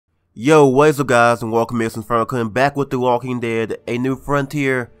Yo, what's up guys, and welcome to InfernoKun back with The Walking Dead, A New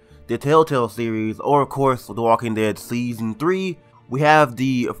Frontier, the Telltale series, or of course, The Walking Dead Season 3. We have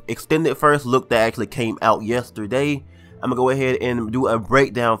the extended first look that actually came out yesterday. I'm gonna go ahead and do a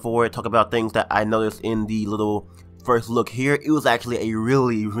breakdown for it, talk about things that I noticed in the little first look here. It was actually a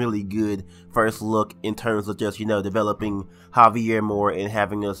really good first look in terms of just, developing Javier more and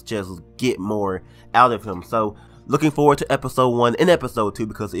having us just get more out of him. So, looking forward to episode 1 and episode 2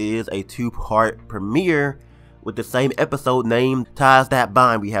 because it is a 2-part premiere with the same episode named Ties That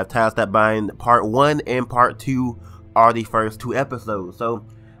Bind. We have Ties That Bind part 1 and part 2 are the first 2 episodes. So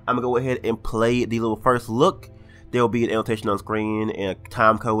I'm gonna go ahead and play the little first look. There will be an annotation on screen and a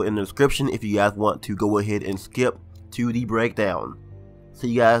time code in the description if you guys want to go ahead and skip to the breakdown. See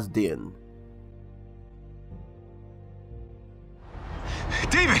you guys then.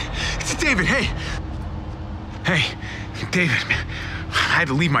 David! It's David, hey! Hey, David, man, I had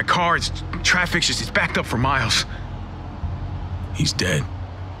to leave my car. Traffic's it's backed up for miles. He's dead.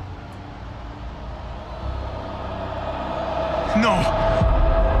 No!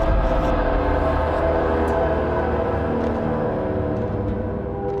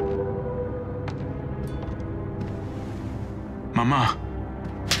 Mama.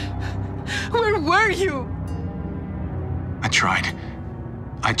 Where were you? I tried.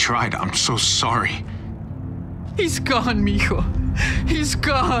 I'm so sorry. He's gone, mijo. He's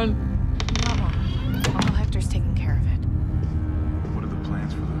gone. Mama. Uncle Hector's taking care of it. What are the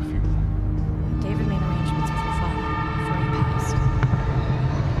plans for the funeral? David made arrangements with your father before he passed.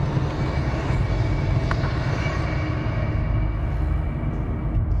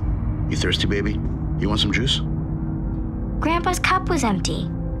 You thirsty, baby? You want some juice? Grandpa's cup was empty.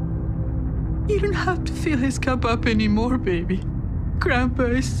 You don't have to fill his cup up anymore, baby. Grandpa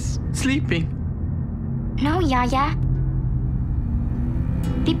is sleeping. No, Yaya.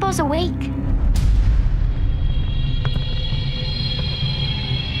 People's awake.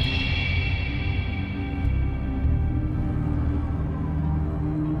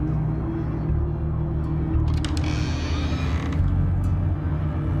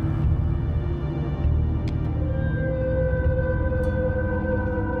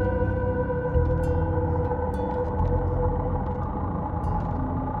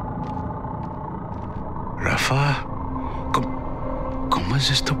 Rafa, ¿cómo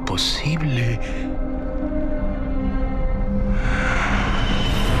es esto posible?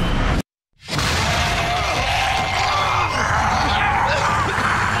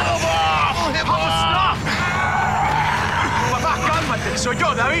 Papá, cálmate. Soy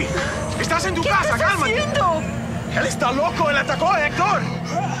yo, David. Estás en tu casa, cálmate. ¿Qué estás haciendo? Él está loco. Él atacó a Héctor.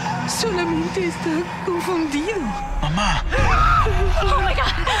 Solamente está confundido. Mamá. Oh my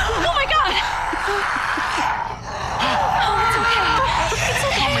god! Oh my god! Oh, it's okay. It's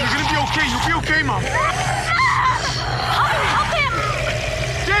okay. Mom, you're gonna be okay. You'll be okay, Mom. Help him!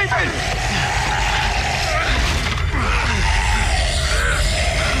 David!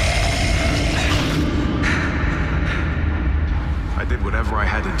 I did whatever I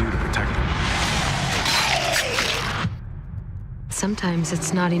had to do to protect him. Sometimes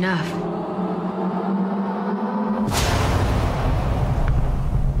it's not enough.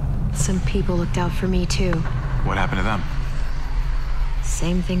 Some people looked out for me too. What happened to them?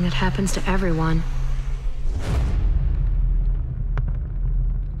 Same thing that happens to everyone.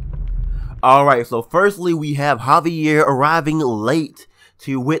 Alright, so firstly we have Javier arriving late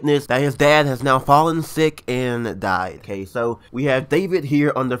to witness that his dad has now fallen sick and died. Okay, so we have David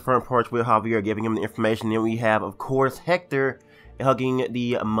here on the front porch with Javier giving him the information. Then we have, of course, Hector hugging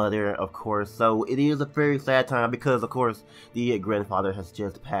the mother, of course. So it is a very sad time because, of course, the grandfather has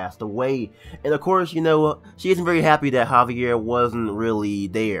just passed away. And of course, she isn't very happy that Javier wasn't really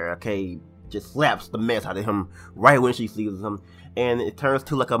there. Okay, just slaps the mess out of him right when she sees him. And it turns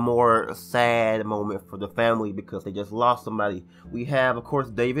to like a more sad moment for the family because they just lost somebody. We have, of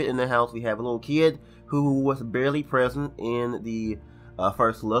course, David in the house. We have a little kid who was barely present in the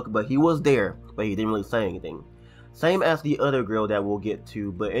first look, but he was there, but he didn't really say anything. Same as the other girl that we'll get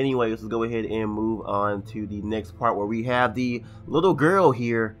to. But anyways, let's go ahead and move on to the next part where we have the little girl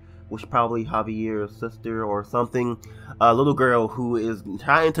here, which is probably Javier's sister or something. A little girl who is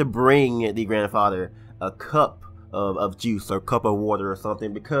trying to bring the grandfather a cup of juice or cup of water or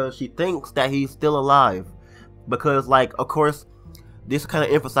something because she thinks that he's still alive. Because, like, of course, this kind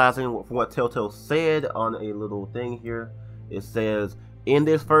of emphasizing what Telltale said on a little thing here. It says, in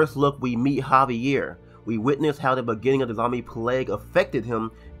this first look, we meet Javier. We witness how the beginning of the zombie plague affected him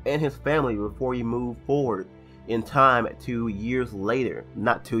and his family before we move forward in time 2 years later.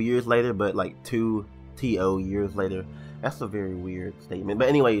 Not 2 years later, but like 2 years later. That's a very weird statement. But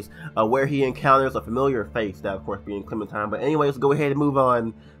anyways, where he encounters a familiar face, that of course being Clementine. But anyways, go ahead and move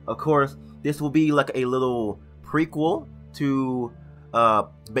on. Of course, this will be like a little prequel to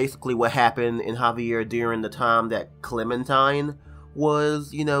basically what happened in Javier during the time that Clementine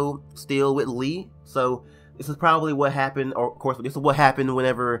was, you know, still with Lee. So this is probably what happened, or of course this is what happened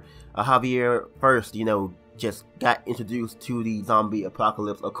whenever Javier first, you know, just got introduced to the zombie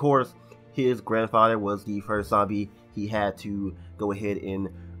apocalypse. Of course, his grandfather was the first zombie he had to go ahead and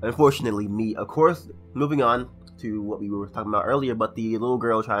unfortunately meet. Of course, moving on to what we were talking about earlier, but the little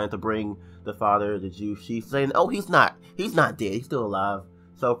girl trying to bring the father the juice, she's saying, oh, he's not dead, he's still alive.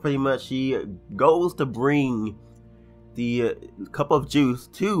 So pretty much she goes to bring the cup of juice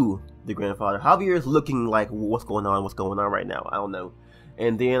to the grandfather. Javier is looking like, what's going on right now, I don't know.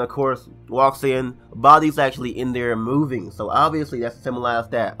 And then of course walks in, body's actually in there moving, so obviously that symbolizes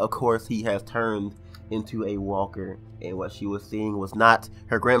that of course he has turned into a walker, and what she was seeing was not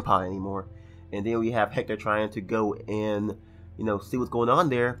her grandpa anymore. And then we have Hector trying to go and, you know, see what's going on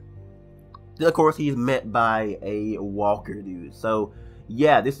there. Then of course he's met by a walker dude. So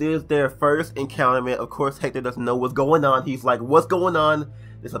yeah, this is their first encounter. Of course Hector doesn't know what's going on. He's like, what's going on?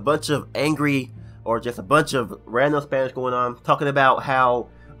 There's a bunch of angry, or just a bunch of random Spanish going on, talking about how,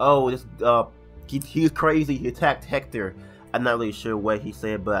 oh, this he's crazy, he attacked Hector. I'm not really sure what he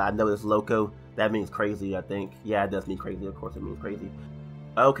said, but I know it's loco. That means crazy, I think. Yeah, it does mean crazy, of course it means crazy.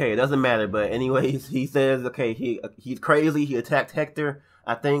 Okay, it doesn't matter, but anyways, he says, okay, he's crazy, he attacked Hector,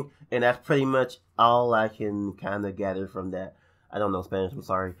 I think, and that's pretty much all I can kind of gather from that. I don't know Spanish, I'm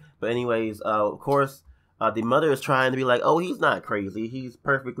sorry. But anyways, of course, the mother is trying to be like, oh, he's not crazy, he's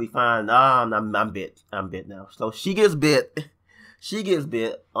perfectly fine. I'm bit now. So she gets bit. She gets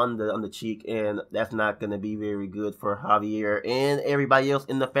bit on the cheek, and that's not going to be very good for Javier and everybody else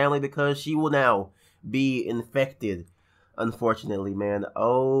in the family, because she will now be infected, unfortunately, man.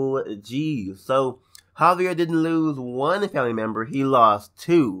 Oh, geez. So Javier didn't lose one family member, he lost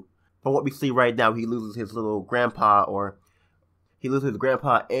two. From what we see right now, he loses his little grandpa, or he loses his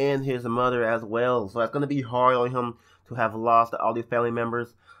grandpa and his mother as well. So that's going to be hard on him to have lost all these family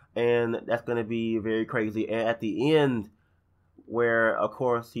members, and that's going to be very crazy. And at the end, where of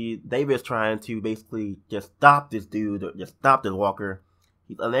course David's trying to basically just stop this dude, or just stop this walker,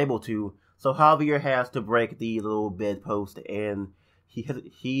 he's unable to. So Javier has to break the little bedpost, and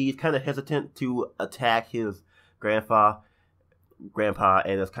he's kind of hesitant to attack his grandpa,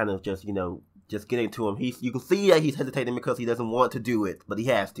 and it's kind of just, you know, just getting to him. You can see that he's hesitating because he doesn't want to do it, but he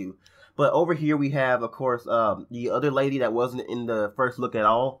has to. But over here we have, of course, the other lady that wasn't in the first look at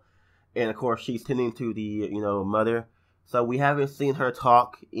all, and of course she's tending to the, you know, mother. So we haven't seen her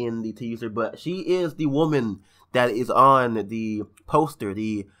talk in the teaser, but she is the woman that is on the poster,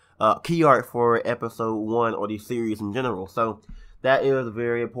 the key art for episode 1, or the series in general. So that is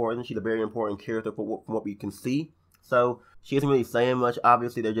very important. She's a very important character from what we can see. So she isn't really saying much.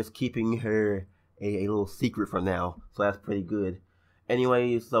 Obviously, they're just keeping her a little secret for now. So that's pretty good.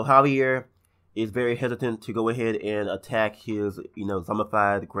 Anyways, so Javier is very hesitant to go ahead and attack his, you know,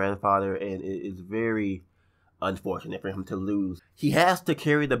 zombified grandfather, and it is very unfortunate for him to lose. He has to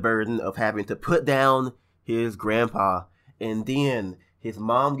carry the burden of having to put down his grandpa, and then his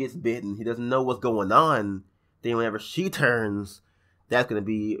mom gets bitten. He doesn't know what's going on. Then whenever she turns, that's going to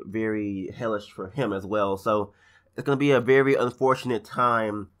be very hellish for him as well. So it's going to be a very unfortunate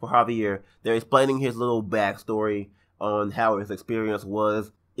time for Javier. They're explaining his little backstory on how his experience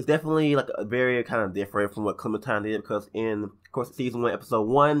was. It's definitely like a very kind of different from what Clementine did, because in, of course, season 1, episode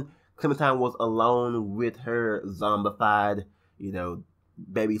 1, Clementine was alone with her zombified, you know,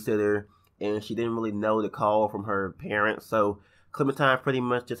 babysitter, and she didn't really know the call from her parents. So Clementine pretty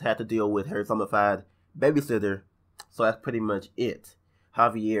much just had to deal with her zombified babysitter. So that's pretty much it.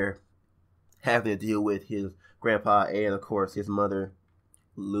 Javier having to deal with his grandpa and, of course, his mother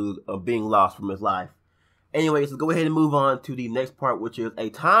being lost from his life. Anyways, let's go ahead and move on to the next part, which is a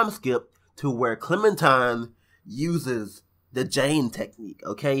time skip to where Clementine uses the Jane technique,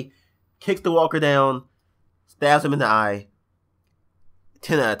 okay? Kicks the walker down, stabs him in the eye.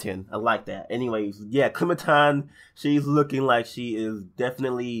 10 out of 10. I like that. Anyways, yeah, Clementine, she's looking like she is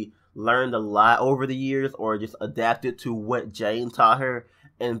definitely learned a lot over the years, or just adapted to what Jane taught her,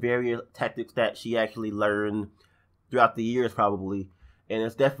 and various tactics that she actually learned throughout the years probably. And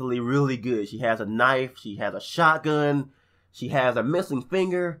it's definitely really good. She has a knife, she has a shotgun, she has a missing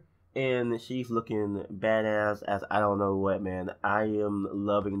finger, and she's looking badass as I don't know what, man. I am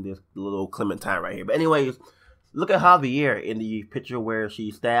loving this little Clementine right here. But anyways, look at Javier in the picture where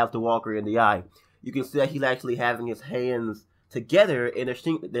she stabs the walker in the eye. You can see that he's actually having his hands together, and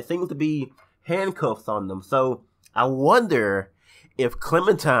there seems to be handcuffs on them. So I wonder if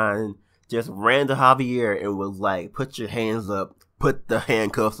Clementine just ran to Javier and was like, put your hands up, put the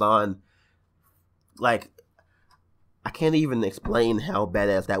handcuffs on. Like, I can't even explain how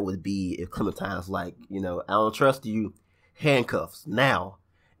badass that would be if Clementine's like, I don't trust you, handcuffs, now.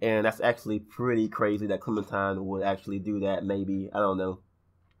 And that's actually pretty crazy that Clementine would actually do that, maybe. I don't know.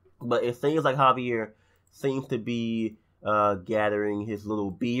 But it seems like Javier seems to be gathering his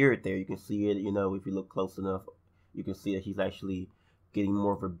little beard there. You can see it, if you look close enough, you can see that he's actually getting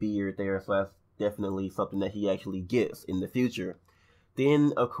more of a beard there. So that's definitely something that he actually gets in the future.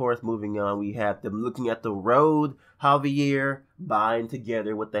 Then, of course, moving on, we have them looking at the road. Javier bind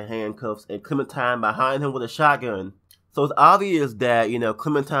together with the handcuffs and Clementine behind him with a shotgun. So it's obvious that,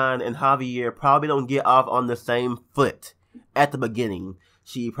 Clementine and Javier probably don't get off on the same foot at the beginning.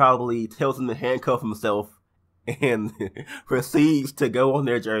 She probably tells him to handcuff himself and proceeds to go on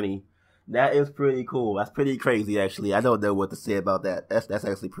their journey. That is pretty cool. That's pretty crazy, actually. I don't know what to say about that. That's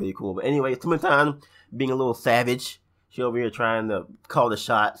actually pretty cool. But anyway, Clementine being a little savage. She over here trying to call the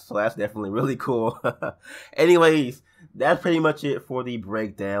shots, so that's definitely really cool. Anyways, that's pretty much it for the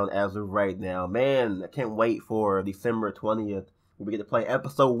breakdown as of right now. Man, I can't wait for December 20th. We get to play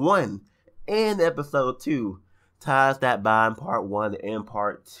episode 1 and episode 2. Ties That Bind part 1 and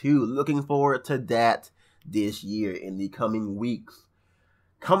part 2. Looking forward to that this year in the coming weeks.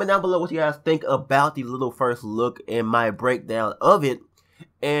 Comment down below what you guys think about the little first look and my breakdown of it.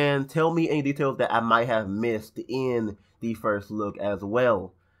 And tell me any details that I might have missed in the first look as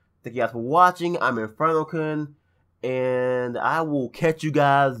well. Thank you guys for watching. I'm InfernoKun. And I will catch you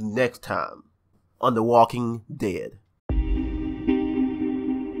guys next time on The Walking Dead.